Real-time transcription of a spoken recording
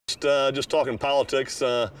just talking politics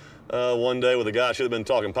one day with a guy I should have been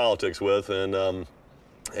talking politics with, and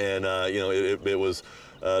you know, it was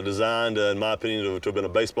designed, in my opinion, to have been a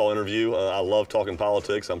baseball interview. I love talking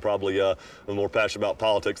politics. I'm probably more passionate about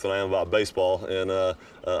politics than I am about baseball. And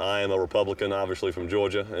I am a Republican, obviously from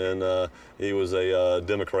Georgia, and he was a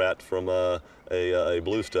Democrat from a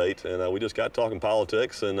blue state, and we just got talking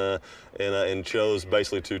politics, and chose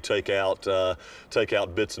basically to take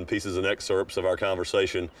out bits and pieces and excerpts of our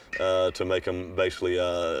conversation to make them basically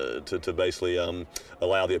to basically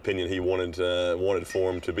allow the opinion he wanted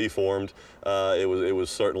formed to be formed. It was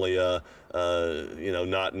certainly you know,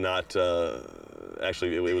 not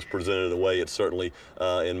actually it was presented in a way it certainly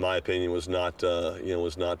in my opinion was not you know,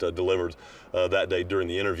 was not delivered that day during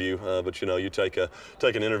the interview. But you know, you take an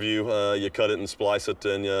interview, you cut it and splice it,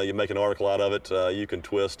 and you make an article out of it. You can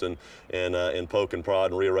twist and poke and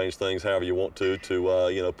prod and rearrange things however you want to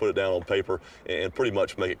you know, put it down on paper and pretty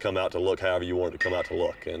much make it come out to look however you want it to come out to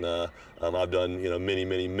look. And I've done, you know, many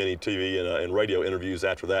TV and radio interviews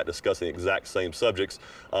after that discussing the exact same subjects.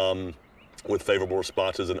 With favorable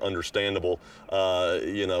responses and understandable,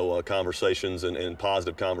 you know, conversations and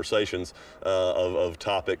positive conversations of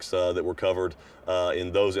topics that were covered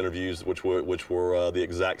in those interviews, which were the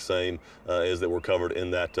exact same as that were covered in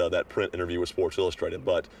that print interview with Sports Illustrated.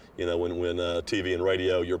 But you know, when TV and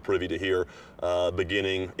radio, you're privy to hear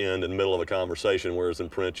beginning, end, and middle of a conversation, whereas in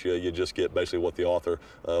print, you just get basically what the author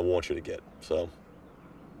wants you to get. So.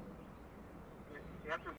 After